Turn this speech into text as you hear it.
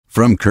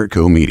from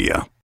Kurtco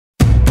Media.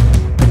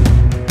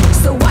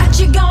 So what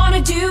you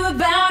gonna do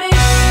about it?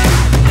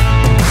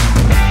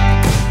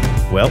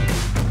 Well,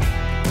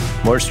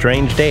 more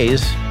strange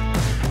days.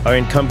 Our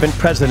incumbent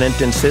president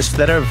insists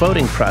that our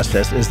voting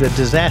process is a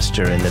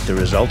disaster and that the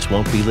results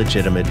won't be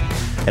legitimate,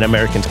 and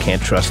Americans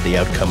can't trust the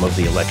outcome of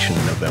the election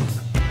in November.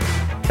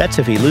 That's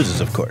if he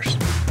loses, of course.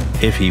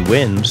 If he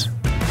wins,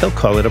 he'll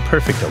call it a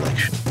perfect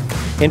election.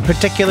 In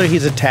particular,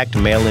 he's attacked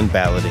mail-in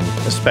balloting,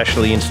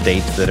 especially in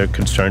states that are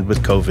concerned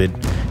with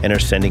COVID and are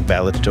sending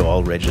ballots to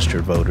all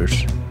registered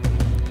voters.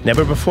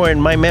 Never before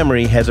in my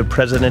memory has a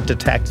president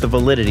attacked the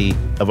validity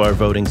of our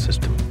voting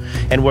system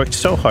and worked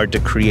so hard to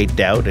create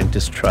doubt and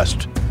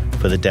distrust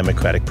for the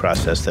democratic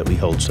process that we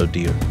hold so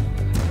dear.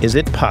 Is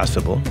it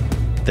possible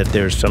that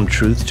there's some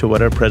truth to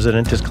what our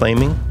president is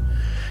claiming?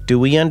 Do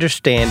we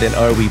understand and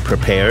are we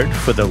prepared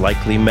for the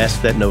likely mess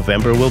that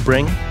November will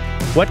bring?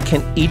 What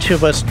can each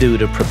of us do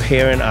to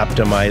prepare and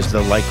optimize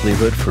the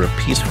likelihood for a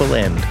peaceful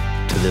end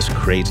to this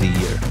crazy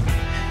year?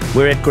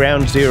 We're at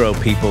ground zero,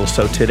 people,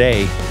 so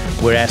today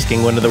we're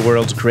asking one of the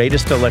world's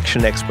greatest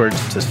election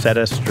experts to set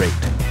us straight.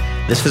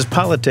 This is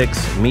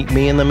Politics. Meet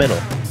me in the middle.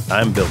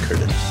 I'm Bill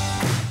Curtis.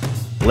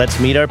 Let's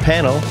meet our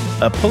panel,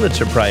 a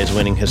Pulitzer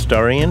Prize-winning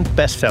historian,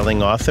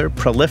 best-selling author,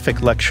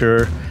 prolific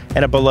lecturer,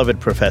 and a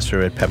beloved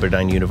professor at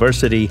Pepperdine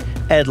University,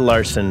 Ed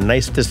Larson.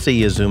 Nice to see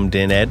you zoomed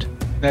in, Ed.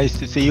 Nice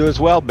to see you as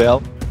well,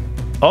 Bill.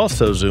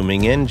 Also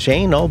zooming in,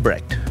 Jane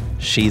Olbrecht.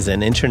 She's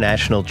an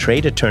international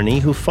trade attorney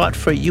who fought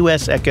for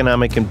U.S.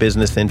 economic and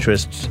business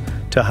interests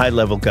to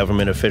high-level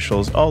government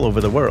officials all over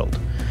the world.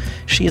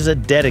 She is a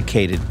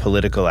dedicated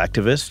political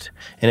activist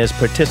and has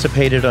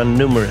participated on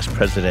numerous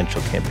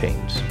presidential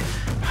campaigns.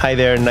 Hi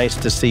there, nice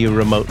to see you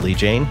remotely,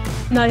 Jane.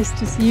 Nice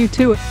to see you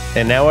too.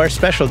 And now our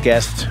special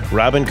guest,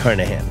 Robin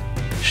Carnahan.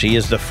 She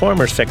is the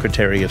former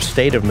Secretary of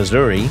State of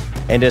Missouri,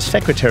 and as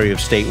Secretary of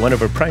State, one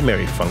of her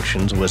primary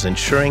functions was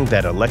ensuring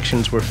that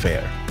elections were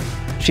fair.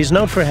 She's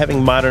known for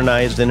having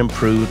modernized and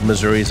improved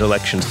Missouri's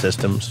election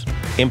systems,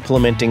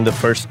 implementing the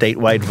first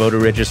statewide voter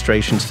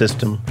registration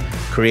system,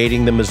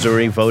 creating the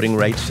Missouri Voting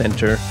Rights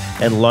Center,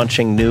 and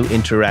launching new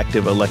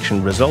interactive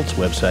election results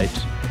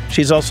websites.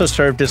 She's also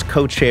served as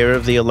co-chair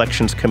of the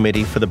Elections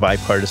Committee for the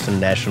Bipartisan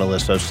National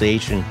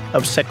Association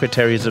of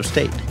Secretaries of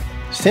State.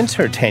 Since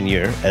her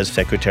tenure as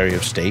Secretary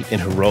of State in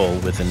her role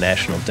with the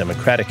National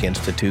Democratic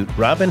Institute,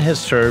 Robin has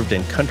served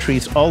in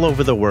countries all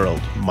over the world,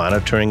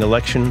 monitoring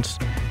elections,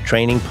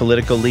 training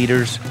political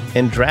leaders,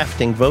 and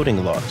drafting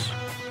voting laws.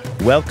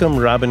 Welcome,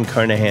 Robin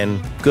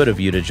Carnahan. Good of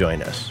you to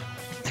join us.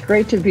 It's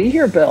great to be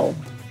here, Bill.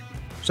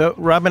 So,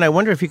 Robin, I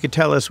wonder if you could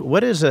tell us,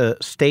 what is a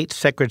state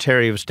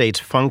Secretary of State's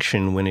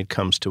function when it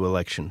comes to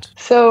elections?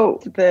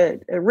 So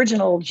the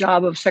original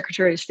job of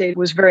Secretary of State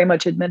was very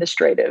much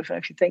administrative. And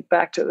if you think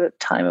back to the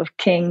time of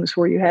kings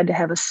where you had to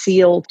have a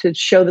seal to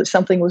show that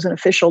something was an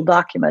official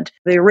document,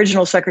 the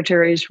original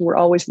secretaries were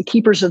always the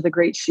keepers of the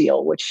Great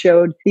Seal, which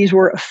showed these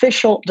were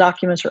official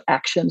documents or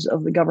actions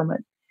of the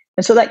government.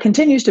 And so that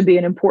continues to be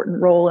an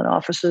important role in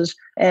offices.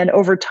 And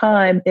over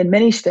time, in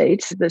many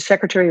states, the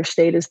Secretary of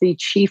State is the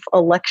chief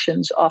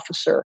elections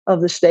officer of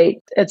the state.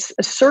 It's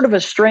a sort of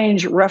a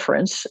strange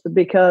reference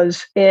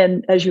because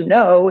as you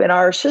know, in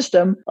our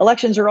system,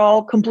 elections are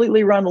all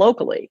completely run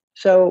locally.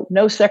 So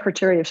no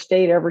Secretary of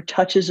State ever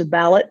touches a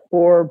ballot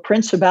or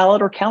prints a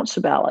ballot or counts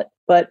a ballot.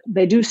 But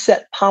they do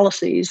set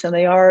policies, and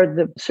they are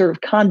the sort of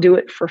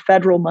conduit for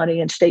federal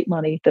money and state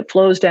money that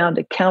flows down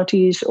to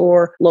counties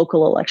or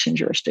local election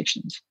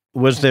jurisdictions.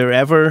 Was there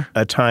ever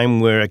a time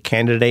where a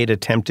candidate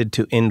attempted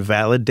to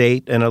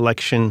invalidate an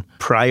election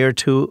prior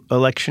to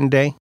Election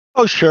Day?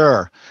 Oh,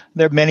 sure.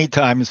 There are many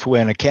times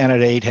when a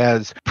candidate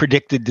has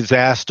predicted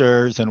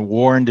disasters and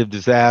warned of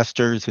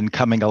disasters in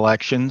coming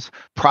elections.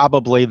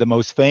 Probably the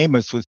most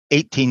famous was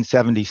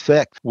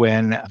 1876,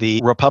 when the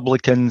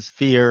Republicans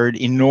feared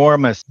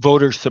enormous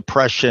voter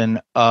suppression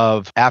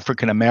of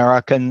African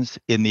Americans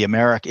in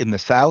the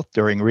South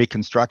during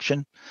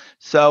Reconstruction.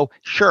 So,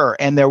 sure,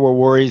 and there were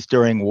worries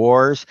during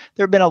wars.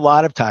 There have been a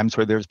lot of times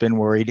where there's been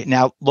worried.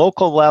 Now,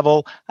 local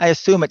level, I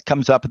assume it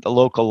comes up at the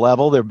local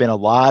level. There have been a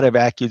lot of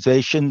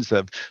accusations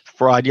of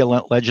fraudulent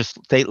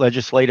state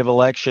legislative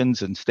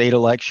elections and state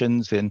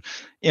elections in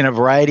a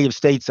variety of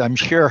states. I'm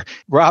sure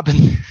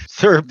Robin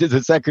served as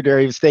a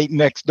Secretary of State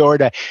next door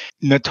to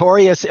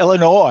notorious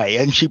Illinois,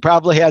 and she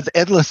probably has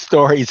endless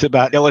stories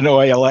about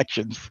Illinois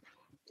elections.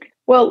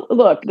 Well,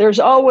 look, there's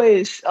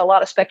always a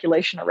lot of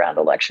speculation around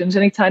elections.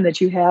 Anytime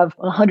that you have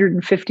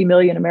 150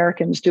 million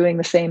Americans doing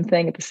the same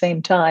thing at the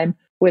same time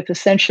with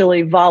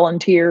essentially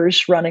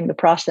volunteers running the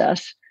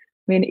process.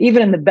 I mean,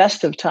 even in the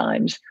best of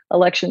times,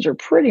 elections are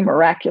pretty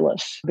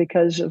miraculous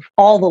because of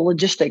all the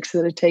logistics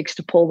that it takes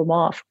to pull them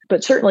off.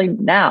 But certainly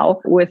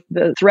now, with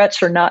the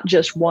threats are not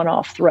just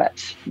one-off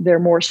threats, they're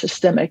more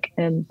systemic,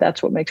 and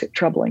that's what makes it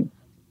troubling.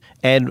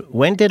 And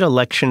when did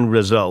election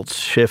results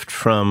shift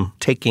from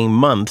taking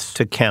months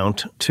to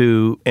count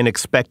to an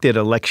expected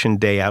Election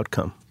Day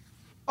outcome?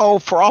 Oh,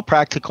 for all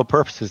practical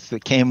purposes,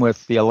 it came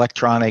with the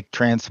electronic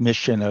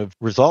transmission of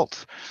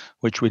results,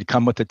 which would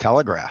come with the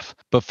telegraph.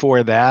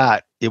 Before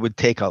that, it would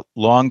take a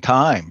long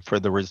time for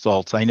the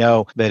results. I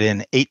know that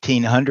in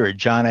 1800,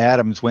 John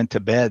Adams went to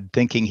bed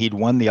thinking he'd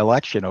won the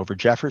election over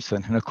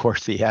Jefferson. And of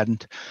course he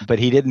hadn't, but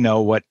he didn't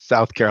know what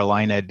South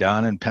Carolina had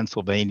done and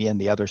Pennsylvania and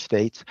the other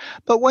states.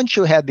 But once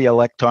you had the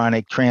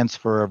electronic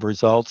transfer of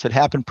results, it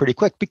happened pretty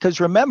quick because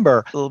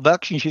remember,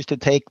 elections used to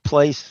take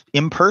place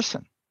in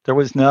person. There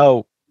was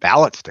no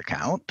ballots to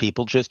count.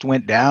 People just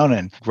went down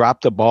and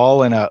dropped the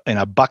ball in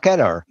a bucket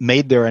or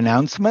made their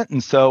announcement.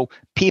 And so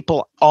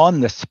people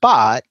on the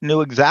spot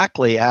knew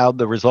exactly how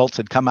the results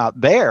had come out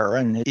there,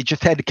 and you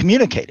just had to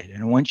communicate it.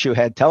 And once you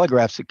had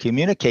telegraphs that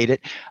communicate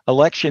it,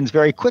 elections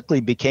very quickly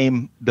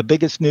became the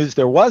biggest news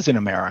there was in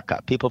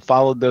America. People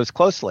followed those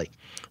closely.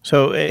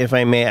 So if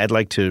I may, I'd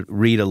like to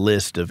read a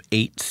list of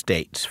 8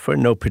 states for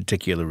no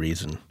particular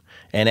reason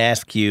and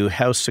ask you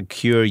how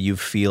secure you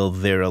feel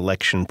their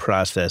election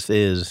process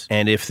is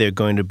and if they're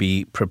going to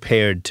be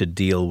prepared to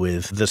deal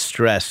with the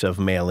stress of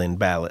mail-in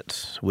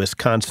ballots.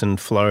 Wisconsin,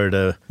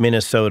 Florida,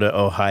 Minnesota,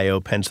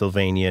 Ohio,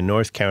 Pennsylvania,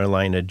 North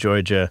Carolina,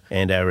 Georgia,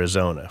 and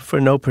Arizona, for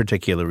no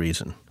particular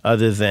reason,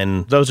 other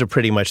than those are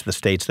pretty much the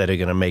states that are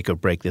going to make or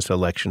break this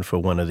election for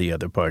one of the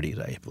other parties,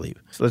 I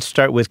believe. So let's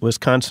start with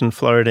Wisconsin,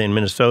 Florida, and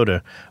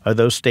Minnesota. Are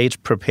those states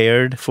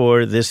prepared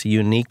for this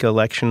unique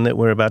election that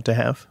we're about to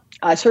have?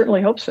 I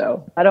certainly hope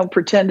so. I don't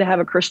pretend to have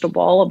a crystal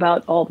ball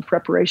about all the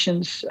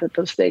preparations that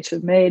those states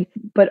have made,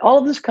 but all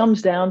of this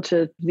comes down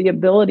to the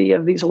ability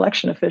of these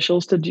election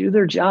officials to do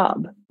their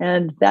job.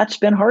 And that's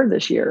been hard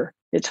this year.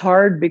 It's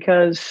hard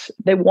because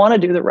they want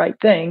to do the right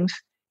things.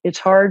 It's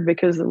hard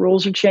because the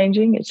rules are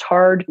changing. It's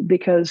hard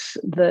because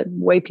the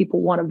way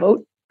people want to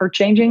vote are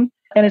changing.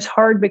 And it's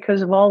hard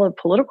because of all the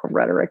political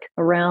rhetoric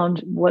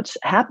around what's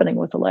happening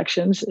with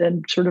elections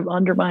and sort of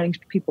undermining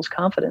people's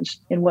confidence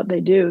in what they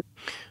do.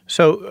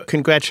 So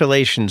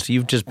congratulations.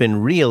 You've just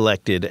been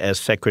reelected as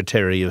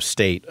Secretary of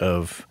State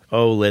of,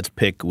 let's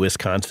pick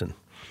Wisconsin.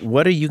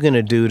 What are you going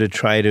to do to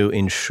try to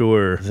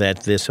ensure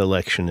that this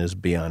election is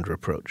beyond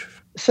reproach?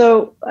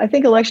 So I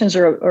think elections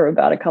are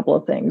about a couple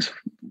of things.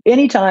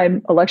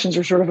 Anytime elections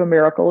are sort of a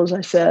miracle, as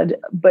I said,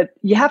 but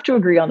you have to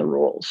agree on the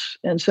rules.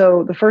 And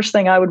so the first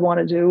thing I would want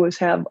to do is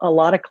have a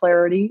lot of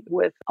clarity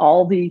with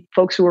all the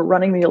folks who are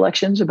running the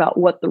elections about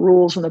what the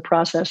rules and the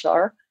process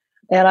are.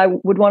 And I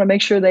would want to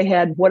make sure they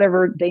had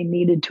whatever they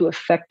needed to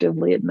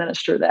effectively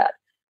administer that.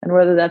 And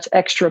whether that's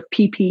extra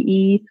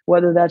PPE,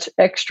 whether that's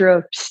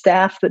extra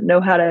staff that know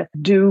how to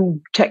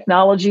do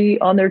technology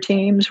on their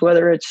teams,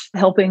 whether it's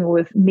helping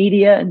with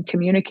media and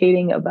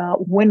communicating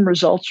about when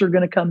results are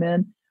going to come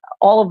in,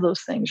 all of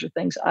those things are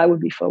things I would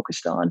be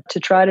focused on to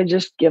try to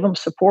just give them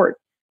support.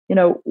 You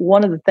know,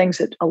 one of the things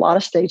that a lot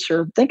of states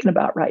are thinking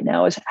about right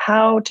now is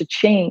how to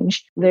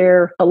change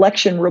their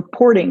election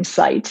reporting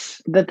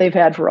sites that they've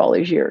had for all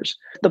these years.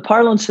 The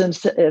parlance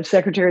of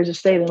secretaries of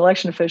state and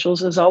election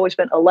officials has always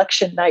been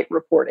election night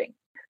reporting,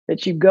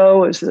 that you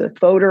go as a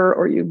voter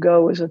or you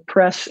go as a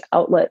press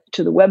outlet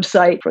to the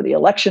website for the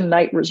election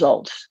night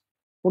results.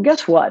 Well,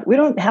 guess what? We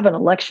don't have an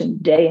election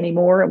day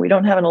anymore, and we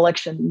don't have an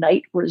election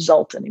night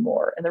result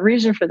anymore. And the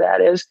reason for that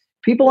is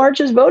people aren't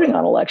just voting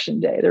on election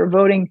day. They're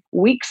voting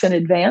weeks in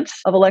advance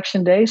of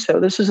election day. So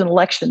this is an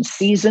election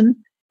season,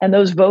 and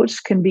those votes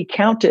can be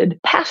counted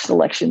past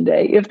election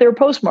day if they're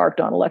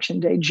postmarked on election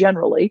day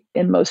generally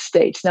in most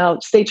states. Now,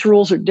 states'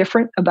 rules are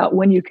different about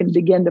when you can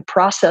begin to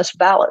process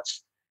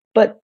ballots,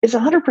 but it's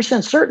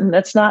 100% certain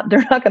they're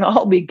not going to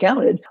all be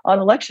counted on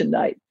election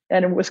night.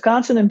 And in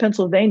Wisconsin and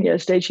Pennsylvania,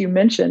 states you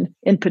mentioned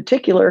in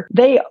particular,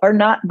 they are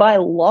not by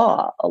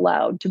law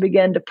allowed to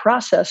begin to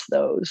process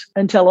those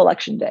until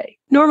election day.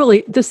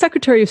 Normally, the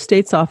Secretary of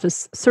State's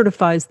office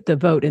certifies the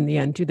vote in the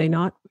end, do they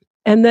not?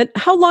 And then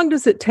how long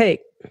does it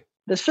take?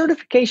 The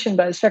certification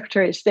by the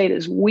Secretary of State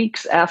is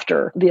weeks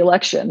after the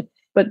election,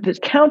 but the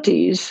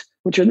counties,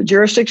 which are the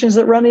jurisdictions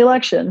that run the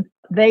election,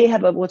 they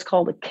have what's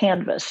called a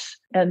canvass.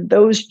 And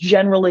those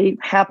generally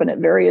happen at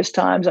various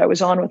times. I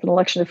was on with an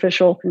election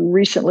official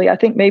recently, I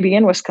think maybe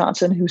in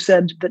Wisconsin, who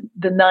said that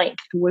the 9th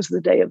was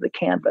the day of the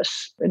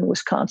canvass in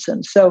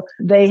Wisconsin. So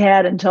they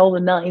had until the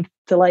 9th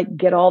to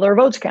get all their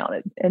votes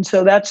counted. And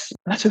so that's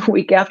a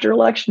week after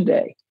election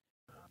day.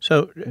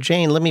 So,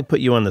 Jane, let me put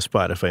you on the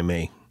spot, if I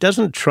may.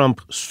 Doesn't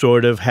Trump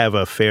sort of have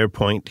a fair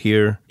point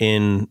here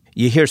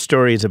you hear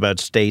stories about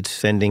states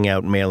sending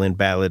out mail-in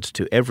ballots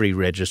to every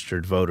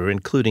registered voter,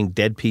 including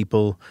dead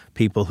people,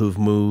 people who've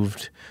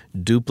moved,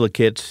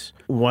 duplicates.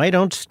 Why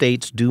don't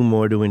states do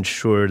more to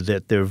ensure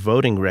that their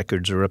voting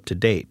records are up to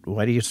date?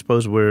 Why do you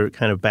suppose we're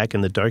kind of back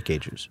in the dark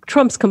ages?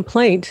 Trump's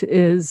complaint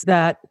is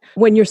that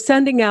when you're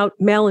sending out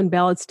mail-in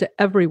ballots to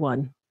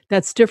everyone,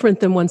 that's different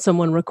than when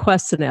someone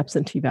requests an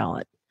absentee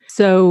ballot.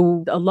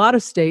 So a lot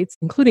of states,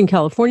 including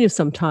California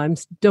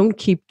sometimes, don't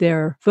keep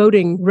their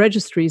voting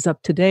registries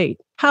up to date.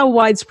 How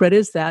widespread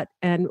is that,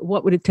 and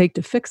what would it take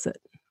to fix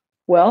it?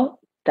 Well,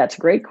 that's a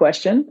great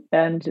question.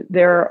 And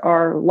there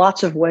are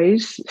lots of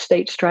ways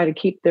states try to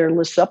keep their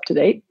lists up to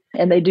date.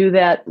 And they do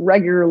that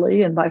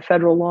regularly and by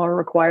federal law are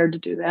required to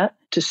do that.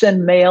 to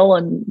send mail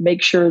and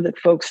make sure that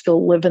folks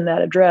still live in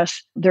that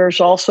address. There's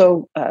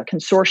also a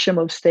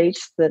consortium of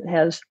states that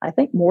has, I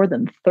think, more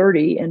than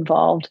 30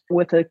 involved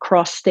with a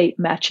cross-state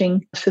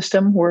matching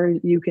system where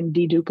you can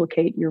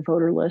deduplicate your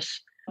voter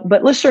lists.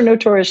 But lists are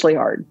notoriously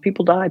hard.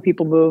 People die,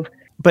 people move.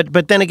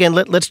 But then again,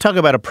 let's talk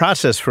about a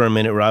process for a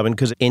minute, Robin,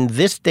 because in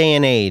this day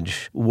and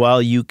age,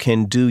 while you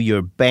can do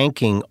your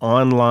banking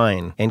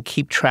online and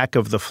keep track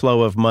of the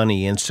flow of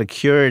money and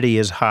security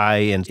is high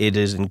and it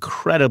is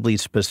incredibly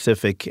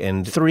specific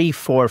and 3,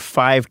 4,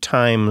 5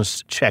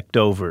 times checked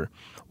over,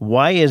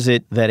 why is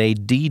it that a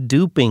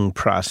deduping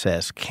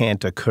process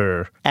can't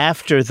occur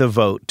after the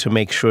vote to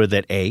make sure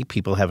that A,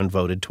 people haven't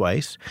voted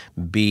twice,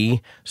 B,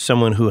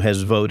 someone who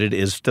has voted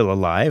is still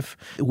alive?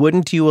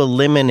 Wouldn't you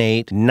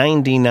eliminate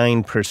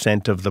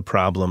 99% of the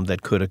problem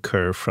that could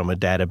occur from a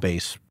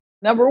database?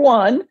 Number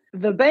one,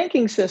 the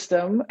banking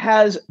system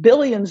has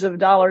billions of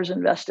dollars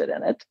invested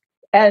in it.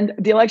 And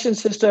the election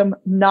system,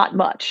 not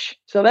much.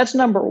 So that's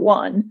number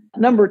one.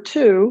 Number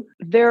two,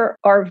 there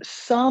are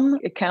some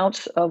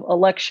accounts of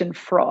election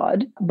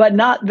fraud, but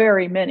not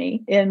very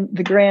many in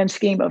the grand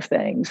scheme of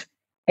things.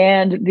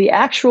 And the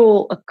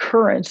actual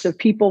occurrence of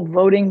people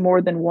voting more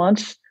than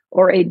once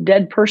or a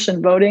dead person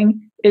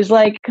voting is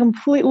like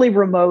completely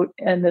remote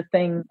and the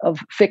thing of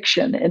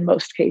fiction in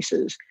most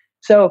cases.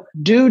 So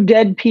do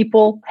dead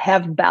people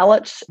have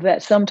ballots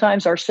that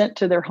sometimes are sent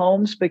to their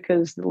homes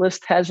because the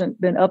list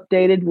hasn't been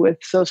updated with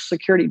Social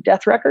Security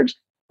death records?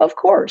 Of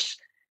course.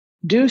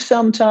 Do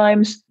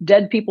sometimes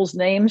dead people's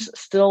names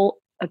still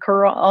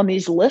occur on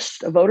these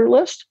lists, a voter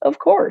list? Of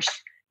course,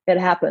 it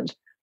happens.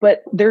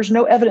 But there's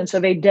no evidence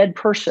of a dead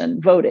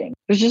person voting.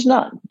 There's just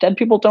none. Dead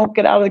people don't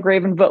get out of the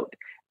grave and vote.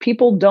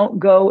 People don't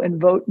go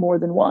and vote more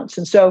than once.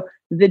 And so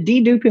the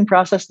deduping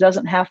process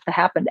doesn't have to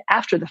happen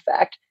after the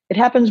fact. It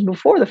happens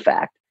before the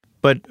fact.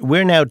 But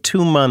we're now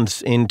 2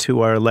 months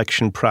into our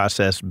election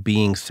process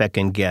being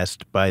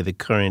second-guessed by the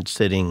current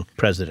sitting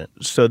president.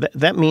 So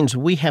that means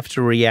we have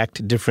to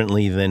react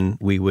differently than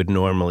we would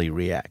normally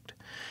react.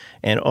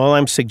 And all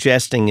I'm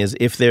suggesting is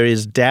if there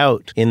is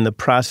doubt in the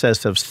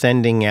process of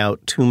sending out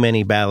too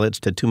many ballots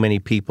to too many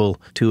people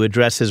to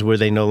addresses where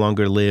they no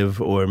longer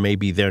live or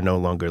maybe they're no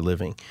longer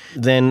living,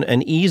 then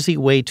an easy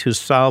way to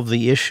solve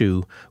the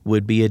issue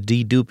would be a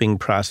deduping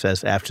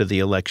process after the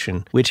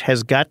election, which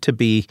has got to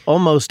be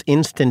almost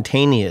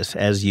instantaneous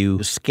as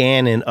you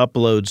scan and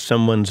upload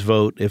someone's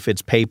vote if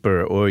it's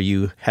paper or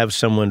you have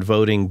someone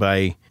voting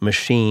by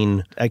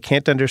machine. I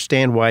can't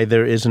understand why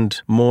there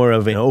isn't more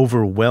of an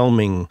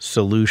overwhelming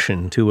solution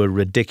to a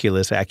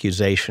ridiculous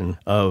accusation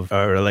of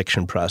our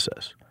election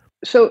process.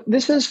 So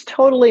this is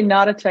totally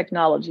not a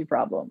technology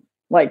problem.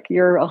 Like,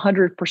 you're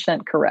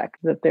 100% correct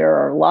that there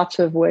are lots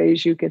of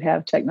ways you could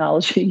have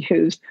technology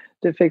used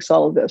to fix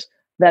all of this.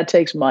 That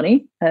takes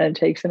money and it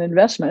takes an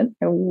investment,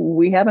 and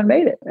we haven't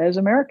made it as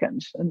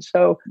Americans. And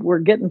so we're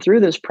getting through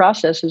this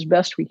process as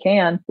best we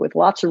can with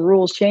lots of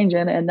rules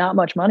changing and not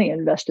much money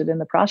invested in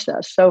the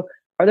process. So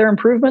are there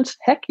improvements?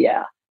 Heck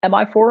yeah. Am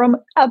I for them?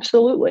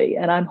 Absolutely.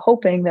 And I'm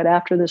hoping that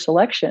after this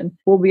election,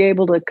 we'll be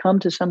able to come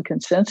to some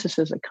consensus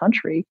as a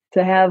country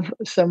to have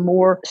some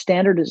more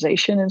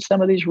standardization in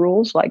some of these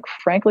rules. Like,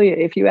 frankly,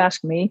 if you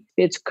ask me,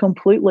 it's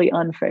completely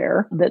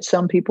unfair that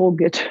some people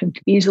get to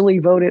easily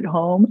vote at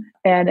home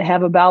and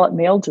have a ballot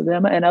mailed to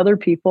them, and other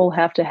people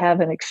have to have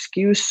an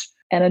excuse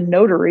and a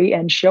notary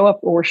and show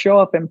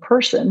up in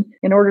person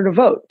in order to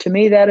vote. To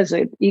me, that is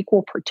an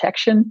equal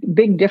protection,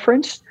 big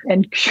difference,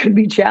 and should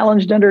be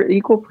challenged under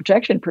equal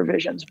protection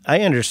provisions.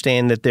 I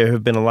understand that there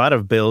have been a lot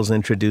of bills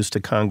introduced to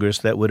Congress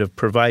that would have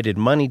provided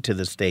money to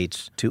the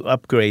states to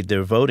upgrade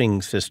their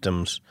voting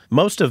systems.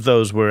 Most of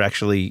those were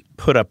actually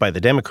put up by the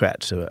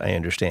Democrats, I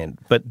understand.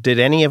 But did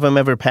any of them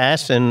ever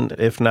pass? And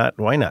if not,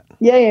 why not?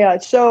 Yeah.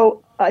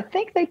 So I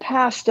think they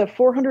passed a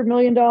 $400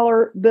 million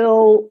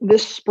bill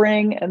this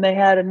spring, and they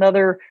had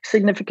another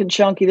significant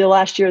chunk either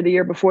last year or the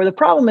year before. The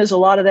problem is a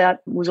lot of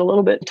that was a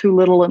little bit too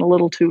little and a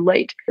little too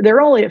late. There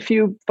are only a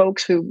few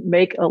folks who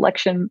make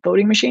election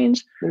voting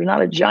machines. There's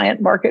not a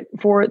giant market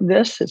for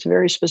this. It's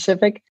very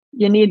specific.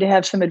 You need to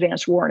have some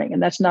advance warning,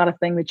 and that's not a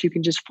thing that you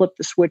can just flip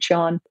the switch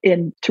on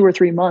in 2 or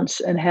 3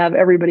 months and have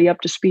everybody up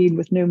to speed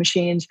with new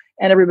machines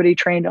and everybody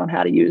trained on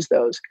how to use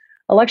those.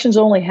 Elections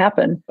only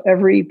happen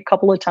every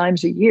couple of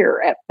times a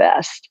year at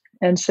best.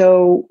 And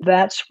so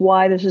that's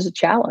why this is a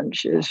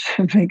challenge, is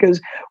because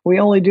we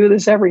only do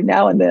this every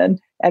now and then,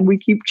 and we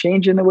keep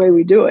changing the way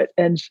we do it.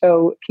 And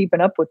so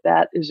keeping up with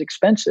that is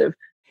expensive.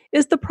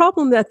 Is the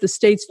problem that the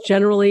states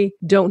generally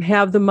don't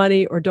have the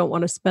money or don't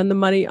want to spend the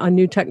money on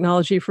new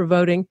technology for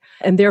voting,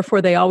 and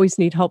therefore they always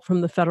need help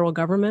from the federal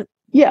government?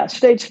 Yeah,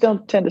 states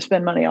don't tend to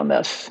spend money on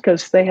this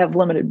because they have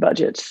limited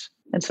budgets.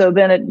 And so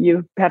then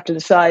you have to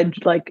decide,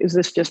 like, is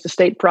this just a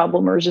state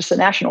problem or is this a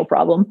national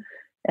problem?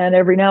 And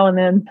every now and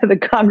then the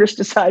Congress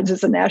decides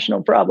it's a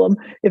national problem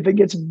if it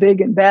gets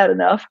big and bad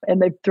enough,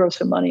 and they throw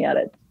some money at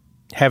it.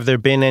 Have there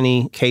been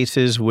any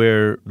cases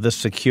where the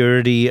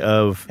security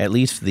of at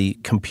least the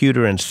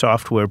computer and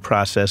software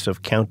process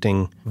of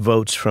counting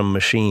votes from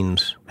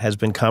machines has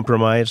been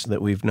compromised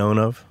that we've known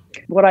of?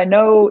 What I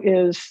know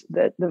is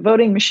that the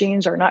voting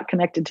machines are not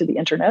connected to the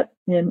internet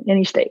in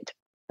any state.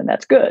 And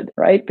that's good,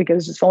 right?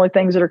 Because it's only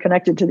things that are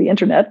connected to the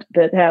internet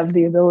that have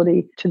the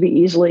ability to be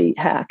easily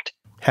hacked.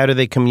 How do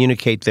they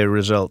communicate their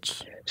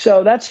results?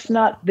 So that's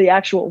not the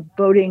actual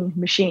voting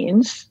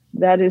machines.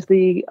 That is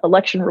the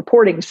election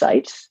reporting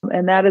sites.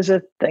 And that is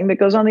a thing that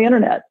goes on the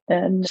internet.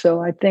 And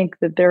so I think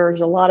that there's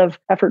a lot of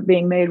effort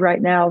being made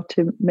right now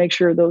to make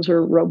sure those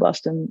are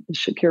robust and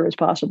as secure as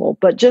possible.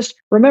 But just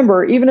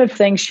remember, even if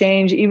things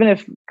change, even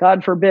if,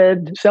 God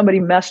forbid,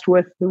 somebody messed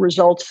with the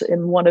results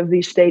in one of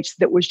these states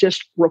that was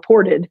just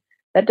reported,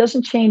 that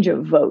doesn't change a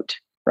vote,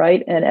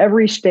 right? And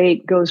every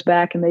state goes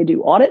back and they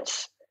do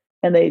audits.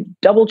 And they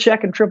double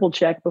check and triple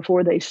check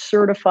before they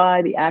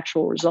certify the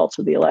actual results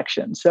of the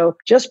election. So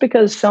just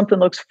because something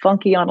looks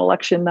funky on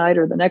election night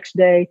or the next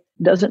day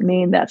doesn't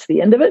mean that's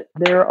the end of it.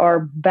 There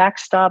are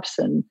backstops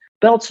and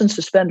belts and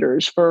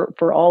suspenders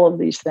for all of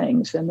these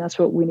things. And that's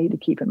what we need to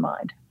keep in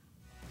mind.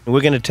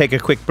 We're going to take a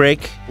quick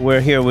break. We're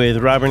here with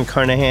Robin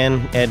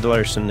Carnahan, Ed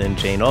Larson, and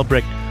Jane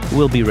Albrecht.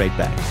 We'll be right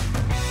back.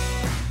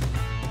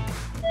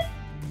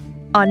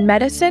 On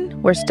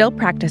Medicine, We're Still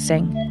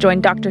Practicing.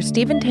 Join Dr.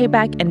 Stephen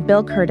Tabak and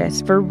Bill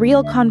Curtis for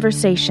real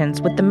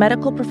conversations with the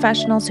medical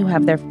professionals who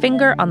have their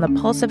finger on the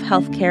pulse of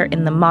healthcare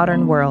in the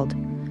modern world.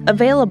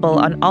 Available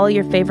on all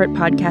your favorite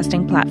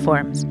podcasting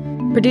platforms.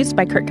 Produced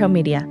by Kurtco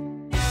Media.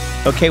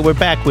 Okay, we're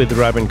back with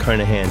Robin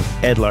Carnahan,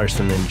 Ed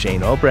Larson, and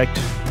Jane Albrecht.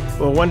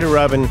 Well, wonder,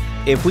 Robin,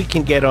 if we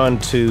can get on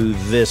to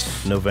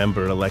this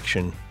November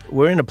election.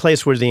 We're in a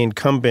place where the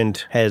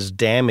incumbent has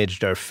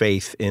damaged our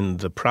faith in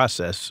the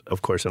process,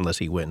 of course, unless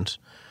he wins.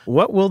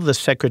 What will the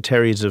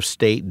secretaries of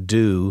state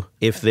do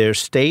if their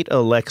state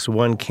elects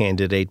one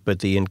candidate but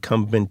the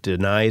incumbent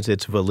denies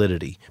its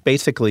validity?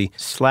 Basically,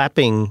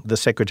 slapping the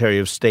Secretary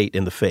of State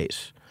in the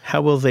face.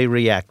 How will they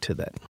react to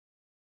that?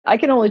 I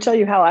can only tell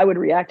you how I would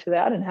react to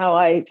that and how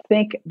I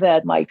think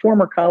that my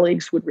former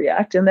colleagues would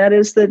react. And that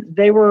is that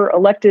they were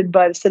elected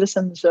by the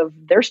citizens of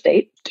their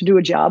state to do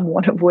a job,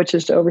 one of which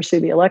is to oversee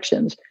the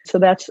elections. So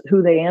that's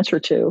who they answer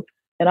to.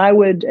 And I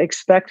would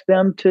expect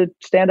them to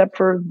stand up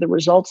for the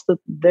results that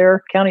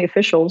their county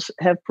officials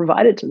have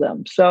provided to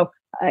them. So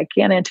I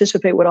can't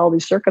anticipate what all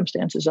these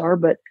circumstances are,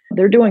 but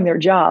they're doing their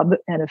job.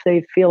 And if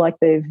they feel like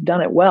they've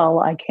done it well,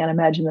 I can't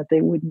imagine that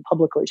they wouldn't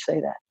publicly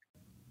say that.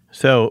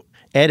 So,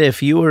 Ed,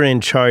 if you were in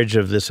charge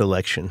of this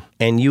election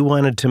and you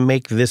wanted to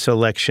make this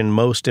election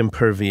most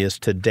impervious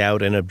to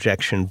doubt and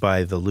objection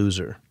by the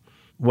loser,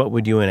 what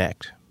would you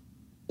enact?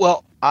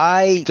 Well,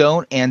 I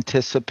don't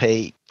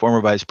anticipate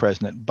former Vice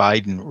President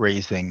Biden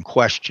raising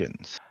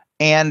questions.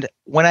 And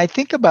when I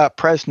think about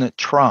President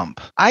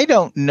Trump, I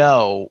don't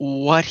know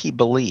what he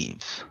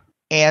believes.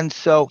 And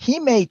so he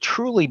may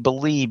truly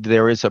believe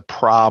there is a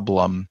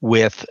problem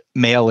with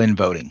mail-in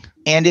voting.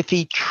 And if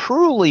he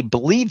truly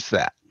believes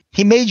that,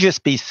 he may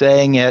just be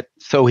saying it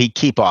so he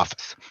keep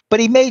office,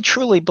 but he may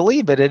truly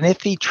believe it. And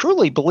if he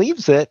truly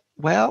believes it,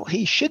 well,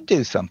 he should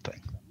do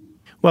something.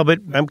 Well, but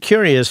I'm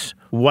curious,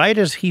 why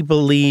does he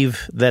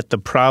believe that the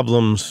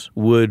problems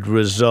would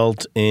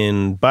result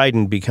in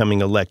Biden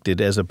becoming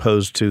elected as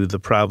opposed to the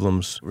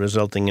problems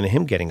resulting in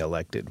him getting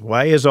elected?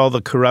 Why is all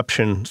the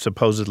corruption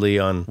supposedly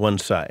on one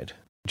side?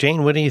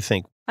 Jane, what do you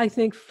think? I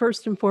think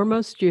first and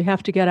foremost, you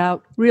have to get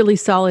out really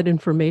solid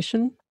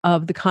information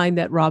of the kind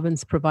that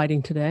Robin's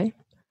providing today.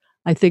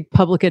 I think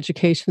public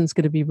education is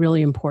going to be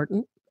really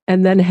important.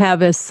 And then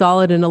have as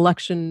solid an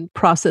election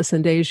process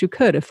and day as you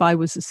could. If I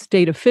was a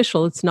state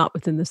official, it's not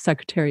within the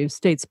Secretary of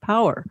State's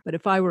power. But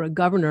if I were a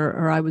governor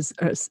or I was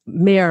a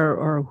mayor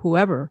or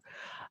whoever,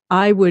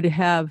 I would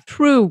have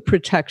true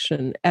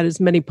protection at as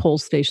many poll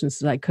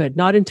stations as I could.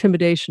 Not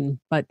intimidation,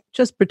 but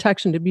just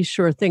protection to be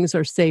sure things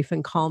are safe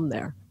and calm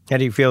there. How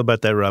do you feel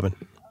about that, Robin?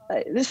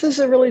 This is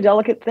a really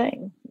delicate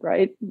thing,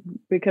 right?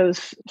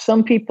 Because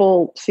some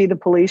people see the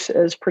police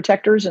as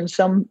protectors and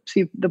some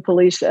see the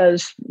police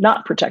as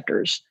not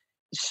protectors.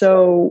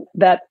 So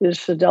that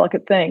is a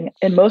delicate thing.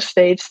 In most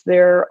states,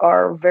 there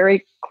are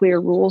very clear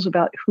rules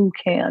about who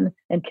can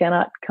and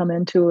cannot come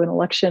into an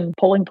election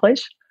polling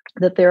place,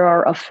 that there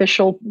are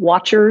official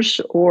watchers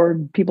or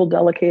people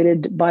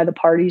delegated by the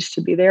parties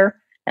to be there.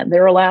 And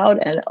they're allowed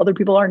and other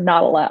people are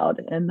not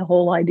allowed. And the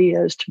whole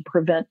idea is to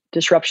prevent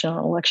disruption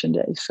on election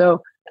day.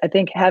 So I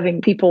think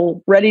having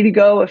people ready to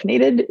go if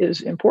needed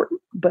is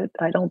important, but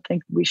I don't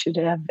think we should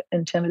have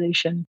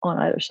intimidation on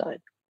either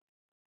side.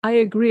 I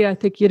agree. I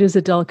think it is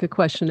a delicate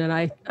question. And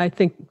I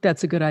think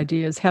that's a good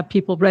idea, is have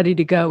people ready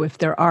to go if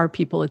there are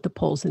people at the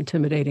polls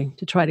intimidating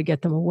to try to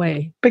get them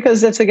away.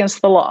 Because that's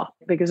against the law.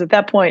 Because at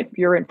that point,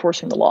 you're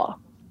enforcing the law.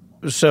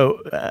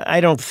 So I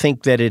don't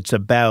think that it's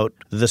about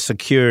the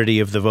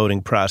security of the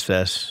voting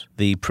process,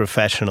 the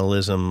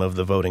professionalism of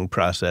the voting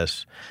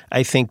process.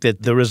 I think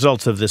that the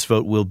results of this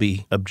vote will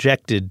be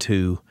objected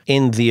to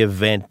in the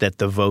event that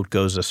the vote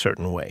goes a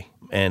certain way,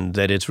 and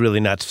that it's really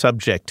not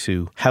subject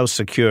to how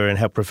secure and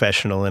how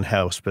professional and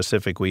how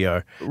specific we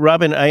are.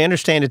 Robin, I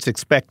understand it's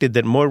expected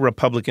that more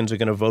Republicans are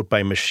going to vote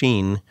by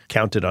machine,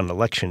 counted on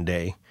Election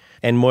Day,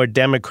 and more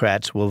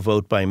Democrats will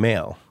vote by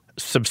mail,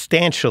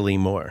 substantially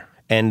more.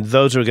 And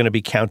those are going to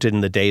be counted in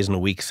the days and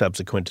weeks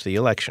subsequent to the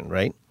election,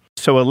 right?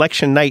 So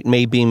election night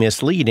may be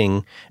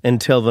misleading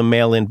until the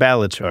mail-in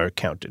ballots are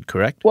counted,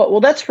 correct?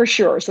 Well, that's for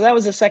sure. So that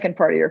was the second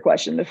part of your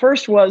question. The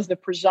first was the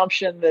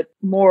presumption that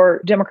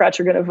more Democrats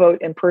are going to vote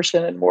in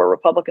person and more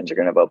Republicans are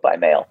going to vote by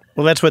mail.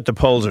 Well, that's what the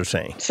polls are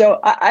saying. So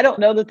I don't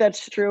know that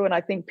that's true. And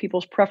I think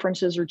people's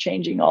preferences are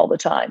changing all the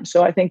time.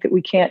 So I think that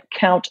we can't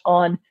count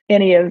on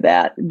any of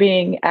that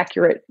being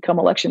accurate come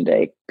election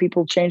day.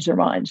 People change their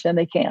minds, and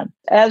they can.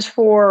 As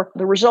for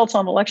the results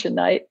on election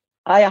night,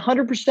 I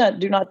 100%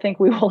 do not think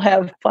we will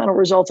have final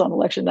results on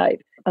election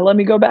night. Let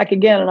me go back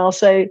again, and I'll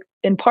say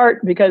in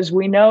part because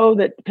we know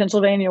that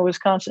Pennsylvania,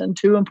 Wisconsin,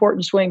 two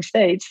important swing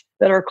states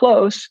that are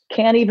close,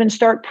 can't even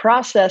start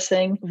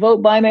processing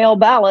vote by mail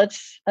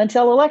ballots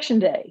until election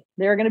day.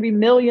 There are going to be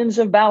millions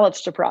of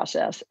ballots to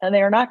process, and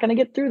they are not going to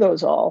get through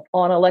those all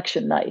on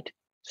election night.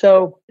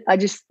 So I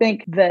just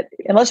think that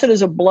unless it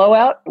is a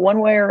blowout one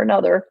way or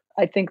another,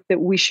 I think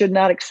that we should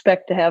not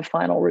expect to have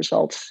final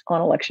results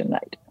on election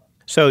night.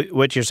 So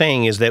what you're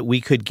saying is that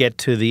we could get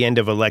to the end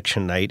of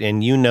election night,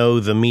 and you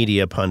know the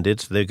media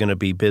pundits, they're going to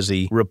be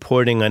busy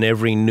reporting on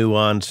every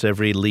nuance,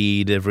 every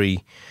lead,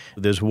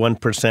 there's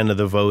 1% of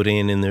the vote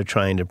in, and they're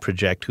trying to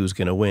project who's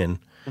going to win.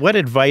 What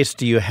advice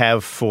do you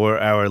have for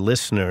our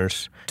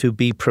listeners to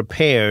be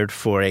prepared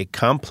for a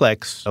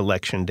complex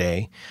election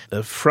day,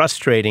 a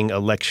frustrating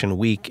election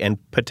week, and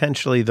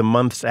potentially the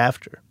months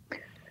after?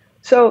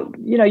 So,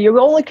 you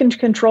only can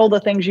control the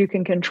things you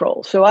can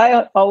control. So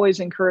I always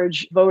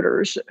encourage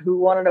voters who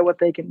want to know what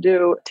they can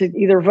do to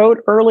either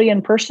vote early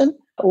in person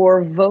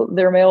or vote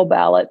their mail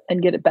ballot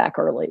and get it back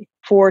early.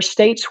 For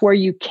states where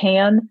you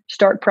can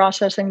start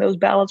processing those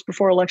ballots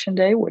before election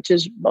day, which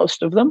is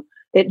most of them,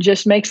 it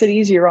just makes it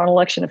easier on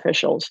election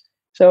officials.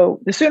 So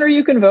the sooner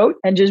you can vote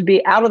and just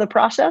be out of the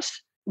process,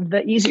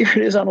 the easier it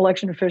is on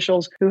election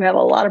officials who have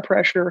a lot of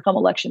pressure come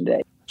election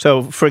day.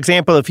 So, for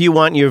example, if you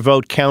want your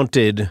vote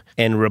counted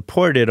and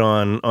reported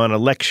on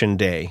election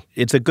day,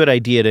 it's a good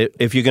idea to,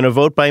 if you're going to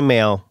vote by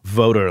mail,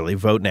 vote early,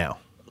 vote now.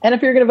 And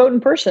if you're going to vote in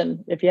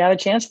person, if you have a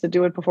chance to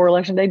do it before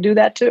election day, do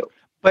that too.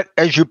 But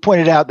as you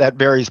pointed out, that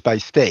varies by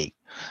state.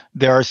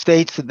 There are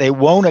states that they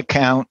won't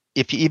account,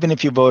 even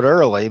if you vote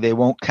early, they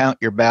won't count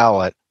your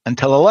ballot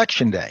until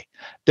election day.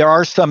 There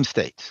are some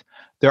states.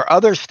 There are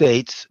other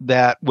states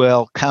that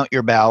will count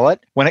your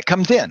ballot when it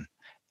comes in.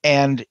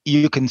 And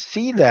you can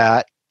see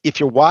that if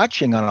you're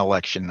watching on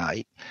election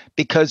night,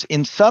 because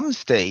in some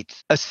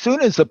states, as soon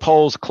as the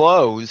polls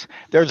close,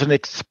 there's an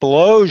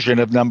explosion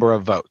of number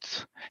of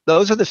votes.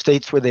 Those are the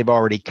states where they've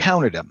already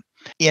counted them.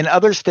 In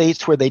other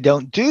states where they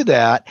don't do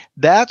that,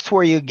 that's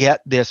where you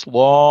get this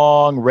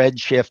long red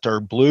shift or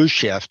blue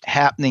shift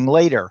happening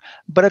later.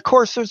 But of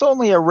course, there's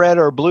only a red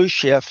or blue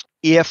shift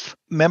if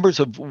members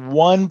of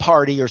one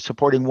party or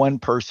supporting one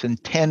person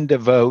tend to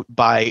vote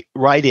by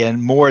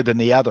write-in more than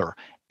the other.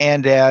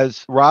 And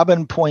as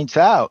Robin points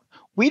out,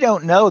 we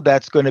don't know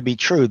that's going to be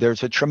true.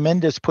 There's a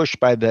tremendous push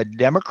by the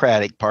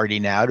Democratic Party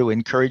now to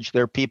encourage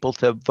their people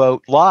to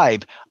vote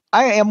live.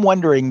 I am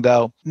wondering,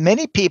 though,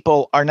 many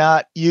people are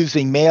not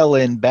using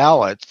mail-in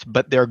ballots,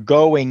 but they're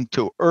going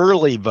to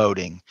early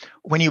voting.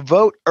 When you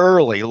vote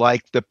early,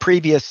 like the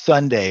previous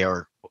Sunday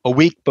or a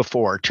week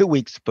before, 2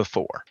 weeks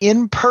before,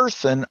 in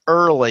person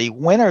early,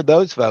 when are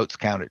those votes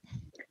counted?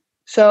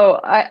 So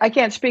I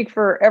can't speak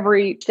for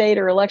every state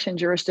or election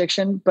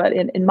jurisdiction, but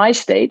in my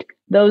state,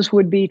 those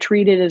would be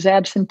treated as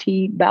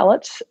absentee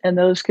ballots, and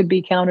those could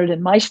be counted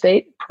in my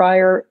state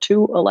prior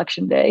to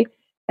election day.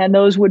 And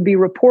those would be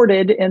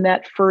reported in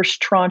that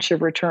first tranche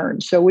of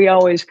returns. So we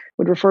always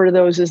would refer to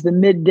those as the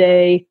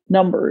midday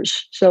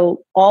numbers.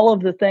 So all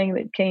of the thing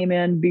that came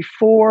in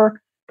before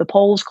the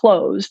polls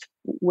closed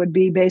would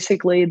be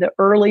basically the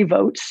early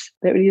votes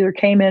that either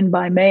came in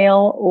by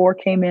mail or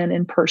came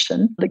in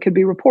person that could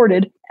be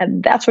reported.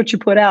 And that's what you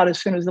put out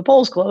as soon as the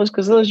polls close,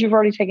 because those you've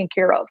already taken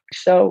care of.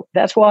 So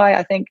that's why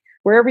I think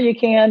wherever you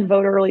can,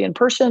 vote early in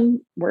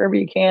person, wherever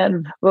you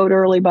can, vote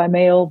early by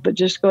mail, but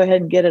just go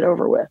ahead and get it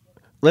over with.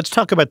 Let's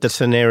talk about the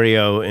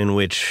scenario in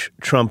which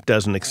Trump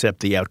doesn't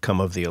accept the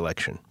outcome of the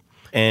election.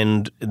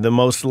 And the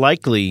most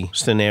likely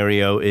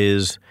scenario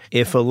is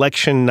if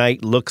election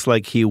night looks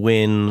like he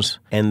wins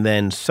and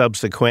then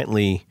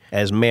subsequently,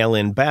 as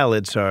mail-in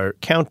ballots are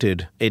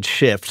counted, it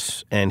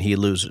shifts and he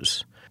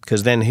loses.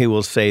 Because then he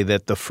will say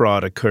that the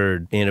fraud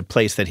occurred in a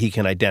place that he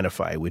can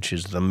identify, which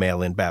is the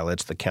mail-in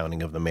ballots, the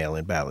counting of the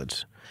mail-in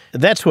ballots.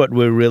 That's what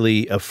we're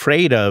really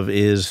afraid of,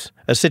 is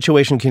a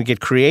situation can get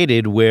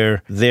created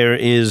where there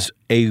is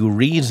a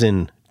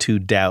reason to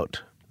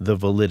doubt the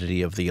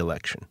validity of the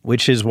election,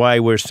 which is why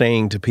we're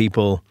saying to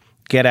people,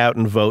 get out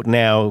and vote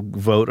now,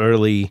 vote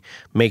early,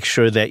 make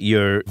sure that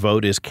your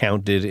vote is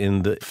counted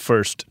in the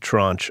first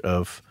tranche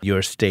of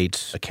your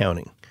state's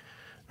accounting,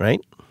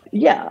 right?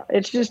 Yeah,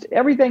 it's just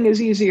everything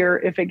is easier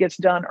if it gets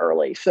done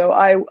early. So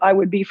I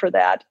would be for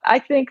that. I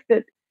think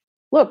that,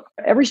 look,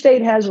 every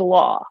state has a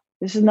law.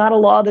 This is not a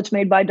law that's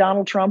made by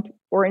Donald Trump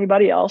or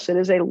anybody else. It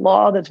is a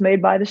law that's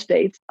made by the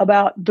states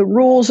about the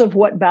rules of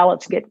what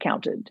ballots get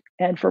counted.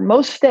 And for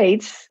most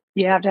states,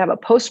 You have to have a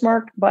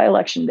postmark by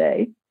election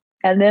day.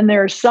 And then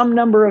there's some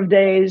number of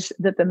days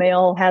that the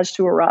mail has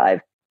to arrive.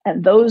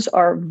 And those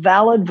are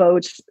valid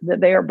votes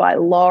that they are by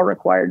law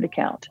required to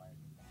count.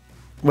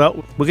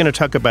 Well, we're going to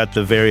talk about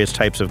the various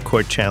types of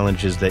court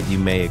challenges that you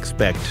may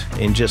expect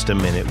in just a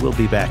minute. We'll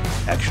be back,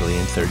 actually,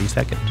 in 30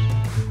 seconds.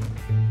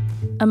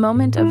 A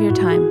Moment of Your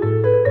Time,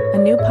 a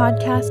new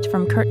podcast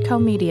from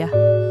Kurtco Media.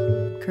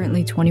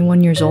 Currently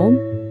 21 years old,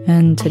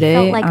 and today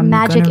I felt like I'm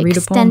magic gonna read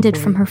extended a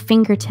poem from her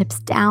fingertips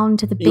down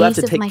to the base You have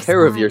to of take my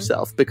care of spine.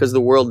 yourself because the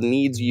world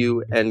needs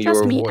you and Trust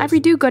your me, voice. every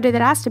do-gooder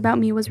that asked about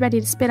me was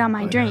ready to spit on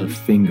my Her dream.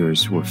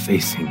 fingers were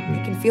facing me.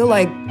 You can feel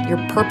like your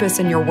purpose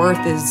and your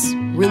worth is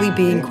really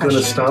being It's gonna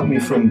questioned. stop me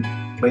from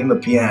playing the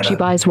piano. She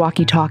buys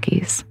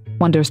walkie-talkies,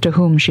 wonders to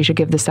whom she should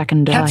give the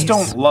second Cats dice.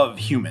 don't love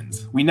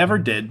humans. We never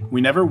did.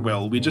 We never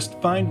will. We just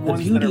find The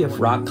ones beauty that are...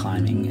 of rock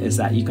climbing is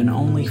that you can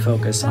only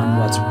focus on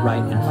what's right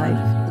in front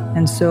of you.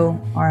 And so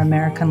our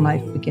American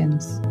life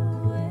begins.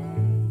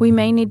 We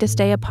may need to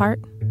stay apart,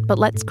 but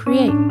let's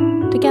create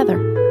together.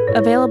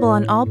 Available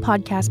on all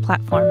podcast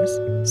platforms.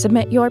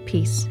 Submit your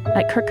piece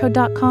at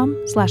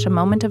kurtco.com/a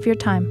moment of your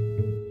time.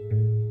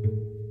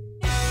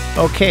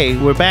 Okay,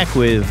 we're back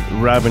with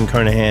Robin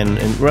Carnahan.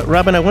 And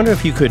Robin, I wonder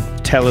if you could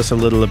tell us a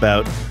little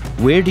about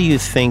where do you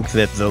think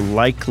that the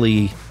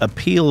likely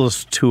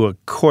appeals to a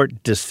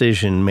court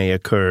decision may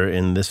occur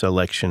in this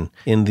election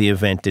in the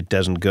event it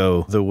doesn't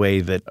go the way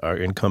that our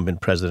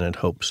incumbent president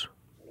hopes?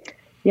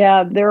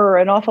 Yeah, there are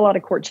an awful lot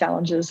of court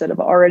challenges that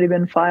have already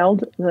been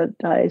filed that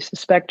I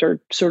suspect are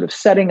sort of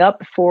setting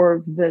up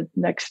for the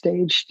next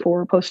stage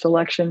for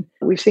post-election.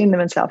 We've seen them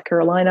in South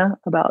Carolina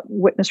about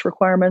witness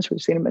requirements.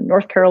 We've seen them in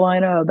North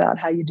Carolina about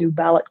how you do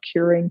ballot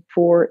curing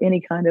for any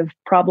kind of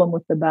problem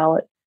with the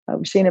ballot.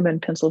 We've seen them in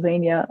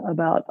Pennsylvania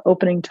about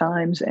opening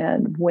times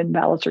and when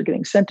ballots are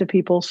getting sent to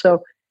people.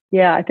 So,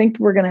 yeah, I think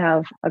we're going to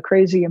have a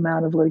crazy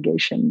amount of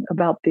litigation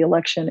about the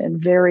election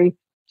and very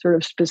sort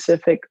of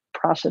specific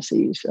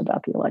processes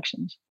about the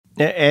elections.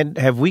 And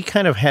have we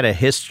kind of had a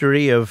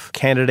history of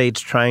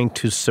candidates trying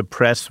to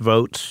suppress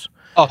votes?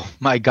 Oh,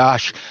 my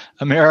gosh.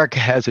 America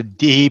has a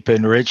deep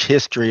and rich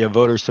history of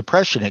voter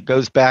suppression. It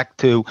goes back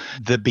to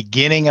the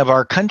beginning of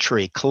our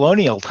country,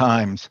 colonial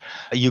times.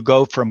 You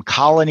go from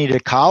colony to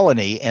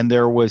colony, and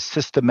there was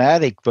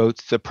systematic vote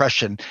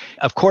suppression.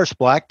 Of course,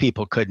 Black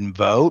people couldn't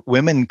vote.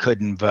 Women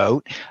couldn't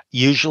vote.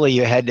 Usually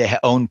you had to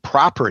own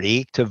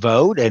property to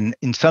vote, and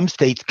in some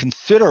states,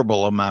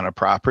 considerable amount of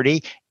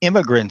property.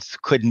 Immigrants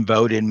couldn't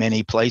vote in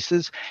many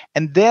places.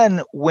 And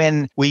then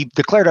when we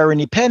declared our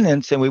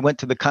independence and we went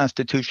to the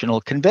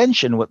Constitutional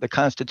Convention, what the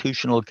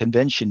Constitutional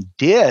Convention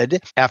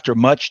did after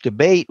much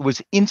debate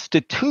was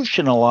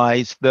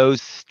institutionalize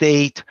those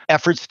state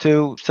efforts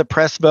to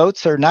suppress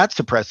votes or not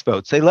suppress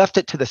votes. They left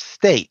it to the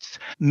states.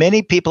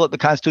 Many people at the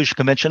Constitutional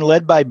Convention,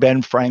 led by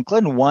Ben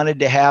Franklin, wanted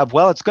to have,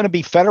 well, it's going to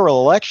be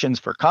federal elections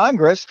for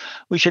Congress.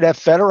 We should have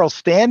federal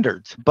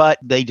standards. But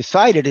they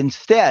decided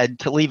instead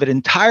to leave it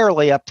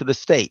entirely up to the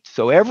states.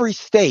 So every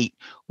state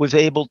was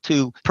able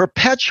to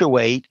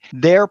perpetuate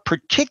their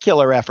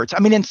particular efforts. I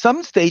mean, in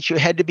some states, you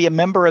had to be a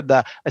member of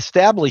the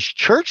established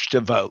church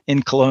to vote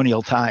in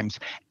colonial times.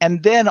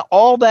 And then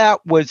all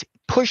that was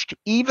pushed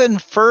even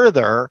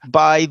further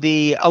by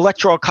the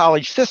Electoral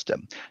College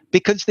system,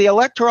 because the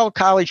Electoral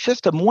College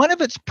system, one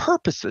of its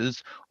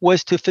purposes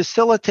was to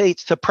facilitate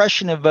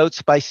suppression of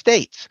votes by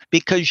states,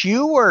 because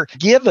you were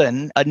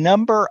given a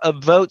number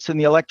of votes in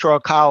the Electoral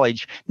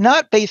College,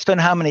 not based on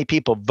how many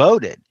people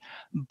voted,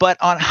 but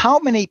on how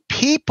many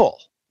people,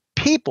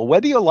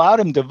 whether you allowed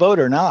them to vote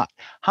or not,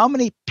 how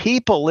many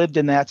people lived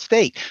in that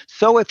state.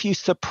 So if you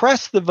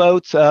suppress the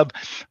votes of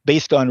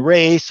based on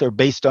race or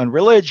based on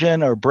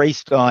religion or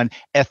based on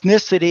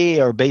ethnicity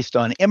or based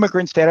on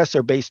immigrant status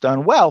or based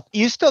on wealth,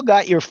 you still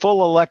got your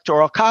full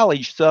Electoral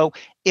College. So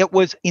it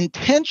was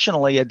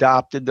intentionally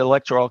adopted, the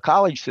Electoral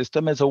College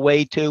system, as a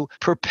way to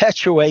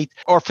perpetuate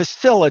or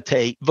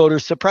facilitate voter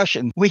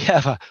suppression. We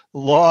have a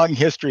long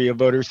history of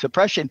voter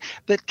suppression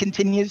that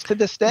continues to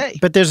this day.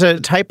 But there's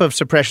a type of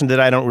suppression that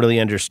I don't really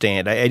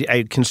understand.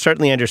 I can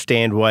certainly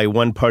understand why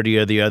one party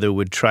or the other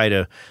would try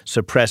to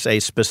suppress a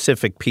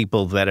specific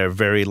people that are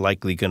very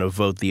likely going to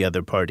vote the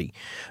other party.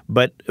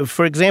 But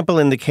for example,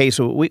 in the case,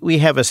 we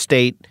have a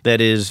state that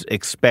is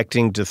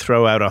expecting to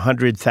throw out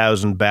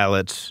 100,000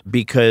 ballots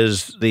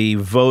because the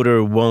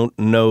voter won't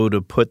know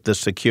to put the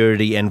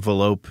security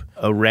envelope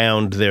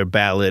around their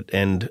ballot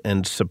and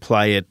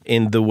supply it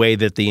in the way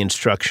that the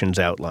instructions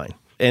outline.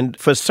 And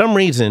for some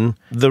reason,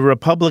 the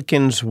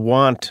Republicans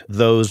want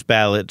those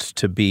ballots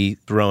to be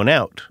thrown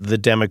out. The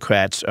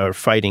Democrats are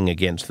fighting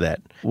against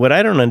that. What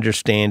I don't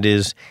understand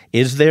is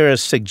there a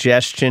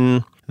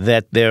suggestion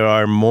that there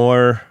are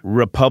more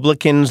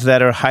Republicans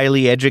that are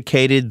highly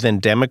educated than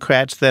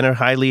Democrats that are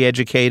highly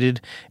educated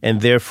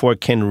and therefore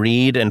can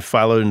read and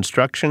follow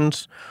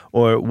instructions?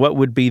 Or what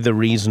would be the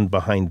reason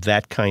behind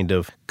that kind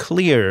of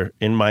clear,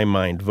 in my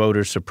mind,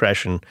 voter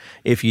suppression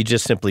if you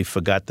just simply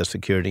forgot the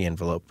security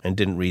envelope and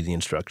didn't read the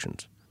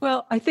instructions?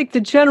 Well, I think the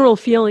general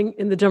feeling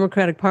in the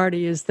Democratic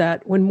Party is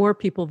that when more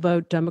people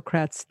vote,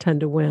 Democrats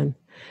tend to win.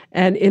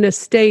 And in a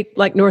state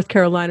like North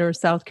Carolina or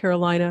South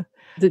Carolina,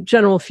 the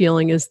general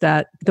feeling is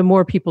that the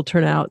more people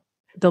turn out,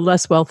 the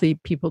less wealthy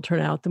people turn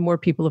out, the more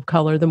people of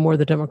color, the more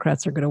the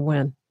Democrats are going to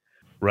win.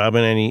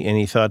 Robin,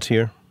 any thoughts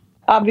here?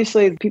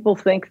 Obviously, people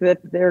think that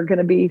there are going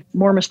to be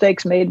more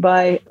mistakes made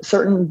by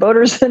certain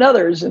voters than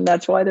others, and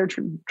that's why they're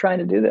trying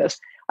to do this.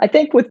 I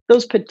think with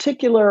those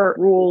particular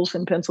rules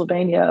in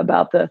Pennsylvania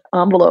about the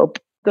envelope,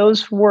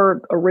 those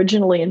were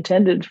originally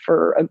intended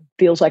for,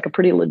 feels like a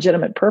pretty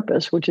legitimate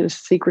purpose, which is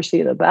secrecy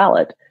of the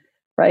ballot,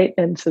 right?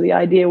 And so the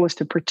idea was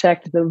to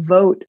protect the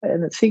vote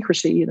and the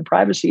secrecy and the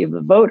privacy of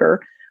the voter,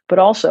 but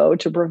also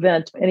to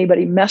prevent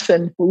anybody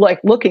messing, like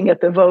looking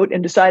at the vote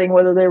and deciding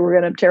whether they were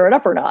going to tear it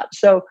up or not.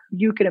 So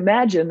you can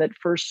imagine that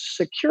for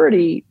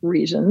security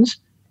reasons,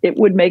 it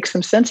would make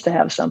some sense to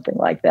have something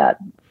like that.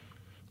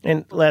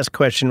 And last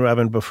question,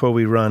 Robin, before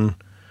we run.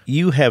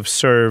 You have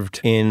served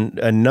in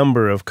a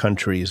number of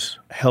countries,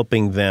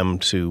 helping them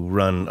to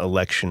run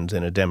elections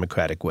in a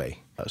democratic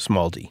way,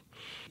 small d.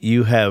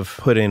 You have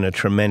put in a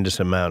tremendous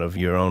amount of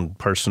your own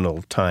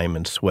personal time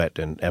and sweat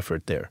and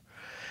effort there.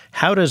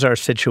 How does our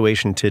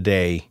situation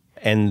today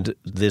and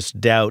this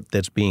doubt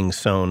that's being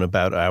sown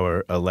about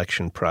our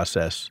election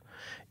process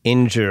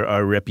injure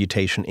our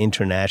reputation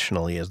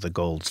internationally as the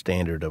gold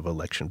standard of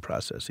election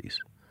processes?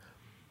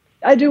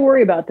 I do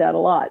worry about that a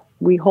lot.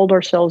 We hold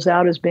ourselves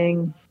out as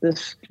being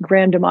this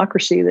grand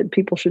democracy that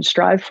people should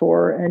strive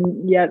for,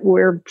 and yet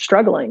we're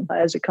struggling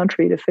as a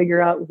country to figure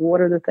out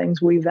what are the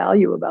things we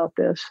value about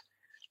this.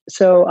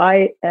 So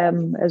I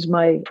am, as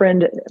my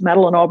friend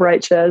Madeleine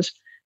Albright says,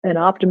 an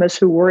optimist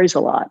who worries a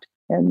lot.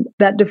 And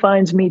that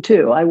defines me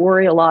too. I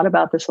worry a lot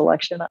about this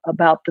election,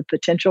 about the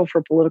potential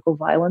for political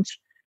violence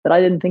that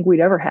I didn't think we'd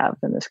ever have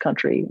in this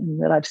country,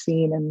 and that I've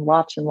seen in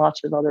lots and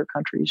lots of other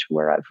countries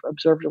where I've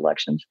observed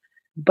elections.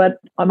 But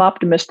I'm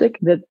optimistic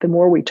that the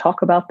more we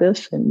talk about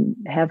this and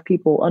have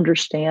people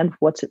understand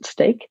what's at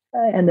stake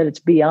and that it's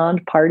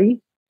beyond party,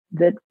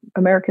 that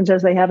Americans,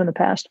 as they have in the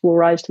past, will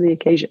rise to the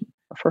occasion.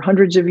 For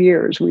hundreds of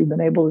years, we've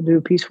been able to do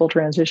peaceful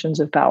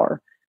transitions of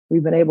power.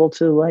 We've been able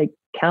to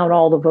count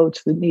all the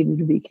votes that needed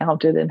to be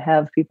counted and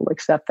have people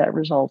accept that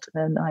result.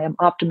 And I am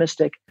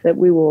optimistic that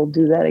we will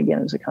do that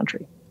again as a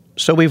country.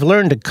 So we've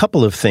learned a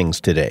couple of things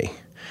today.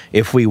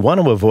 If we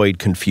want to avoid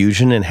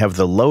confusion and have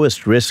the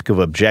lowest risk of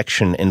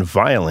objection and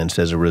violence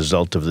as a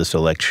result of this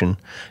election,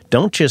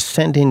 don't just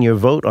send in your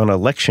vote on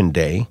Election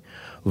Day.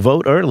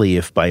 Vote early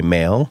if by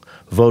mail,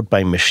 vote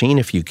by machine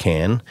if you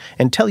can,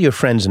 and tell your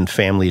friends and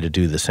family to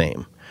do the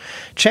same.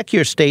 Check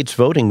your state's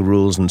voting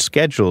rules and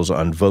schedules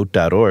on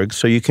vote.org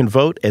so you can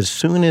vote as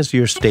soon as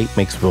your state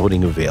makes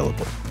voting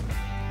available.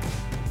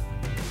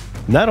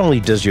 Not only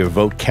does your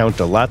vote count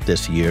a lot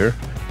this year,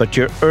 but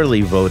your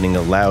early voting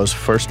allows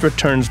first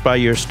returns by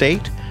your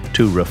state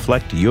to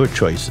reflect your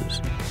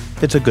choices.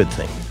 It's a good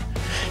thing.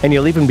 And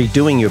you'll even be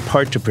doing your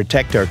part to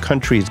protect our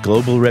country's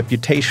global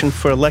reputation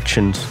for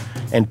elections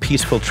and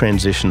peaceful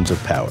transitions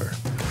of power.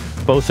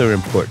 Both are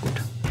important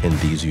in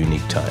these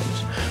unique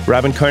times.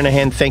 Robin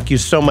Carnahan, thank you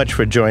so much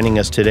for joining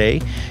us today.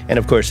 And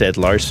of course, Ed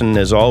Larson,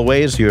 as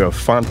always, you're a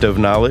font of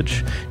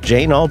knowledge.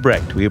 Jane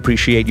Albrecht, we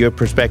appreciate your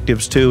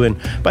perspectives too. And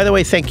by the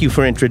way, thank you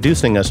for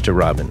introducing us to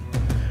Robin.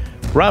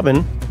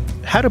 Robin,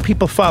 how do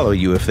people follow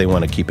you if they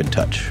want to keep in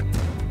touch?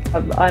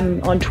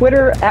 I'm on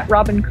Twitter at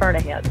Robin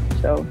Carnahan,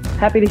 so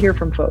happy to hear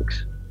from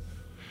folks.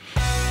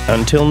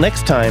 Until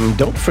next time,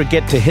 don't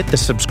forget to hit the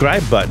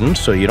subscribe button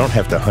so you don't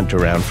have to hunt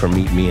around for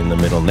Meet Me in the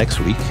Middle next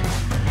week.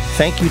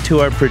 Thank you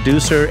to our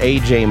producer,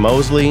 A.J.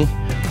 Mosley.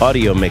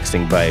 Audio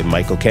mixing by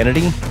Michael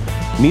Kennedy.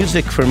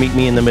 Music for Meet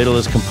Me in the Middle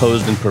is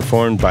composed and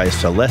performed by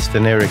Celeste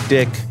and Eric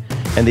Dick.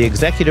 And the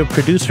executive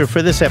producer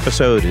for this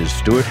episode is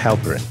Stuart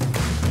Halperin.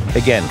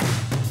 Again,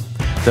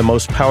 the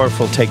most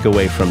powerful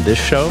takeaway from this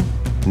show,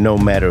 no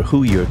matter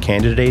who your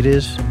candidate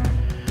is,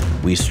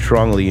 we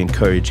strongly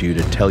encourage you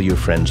to tell your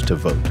friends to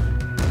vote.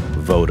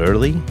 Vote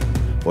early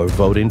or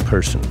vote in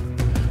person.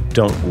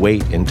 Don't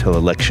wait until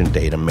Election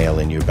Day to mail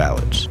in your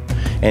ballots.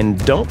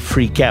 And don't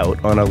freak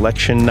out on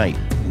election night.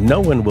 No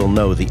one will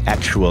know the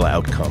actual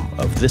outcome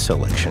of this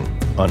election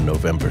on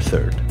November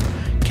 3rd.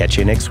 Catch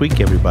you next week,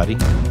 everybody.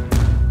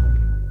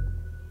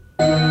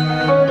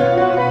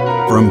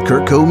 From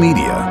Kurtco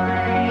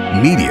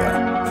Media,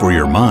 media for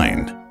your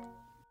mind.